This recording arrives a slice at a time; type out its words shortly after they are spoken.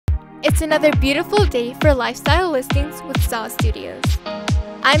It's another beautiful day for lifestyle listings with ZAW Studios.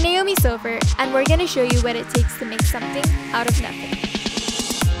 I'm Naomi Silver, and we're going to show you what it takes to make something out of nothing.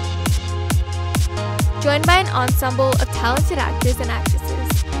 Joined by an ensemble of talented actors and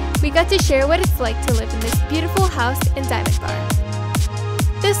actresses, we got to share what it's like to live in this beautiful house in Diamond Bar.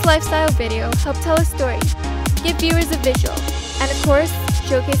 This lifestyle video helped tell a story, give viewers a visual, and of course,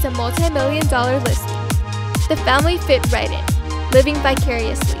 showcase a multi-million-dollar listing. The family fit right in, living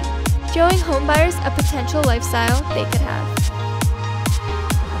vicariously, showing homebuyers a potential lifestyle they could have.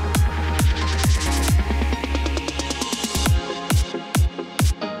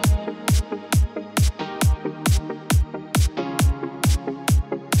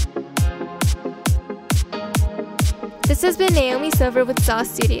 This has been Naomi Silver with ZAW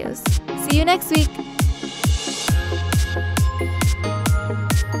Studios. See you next week.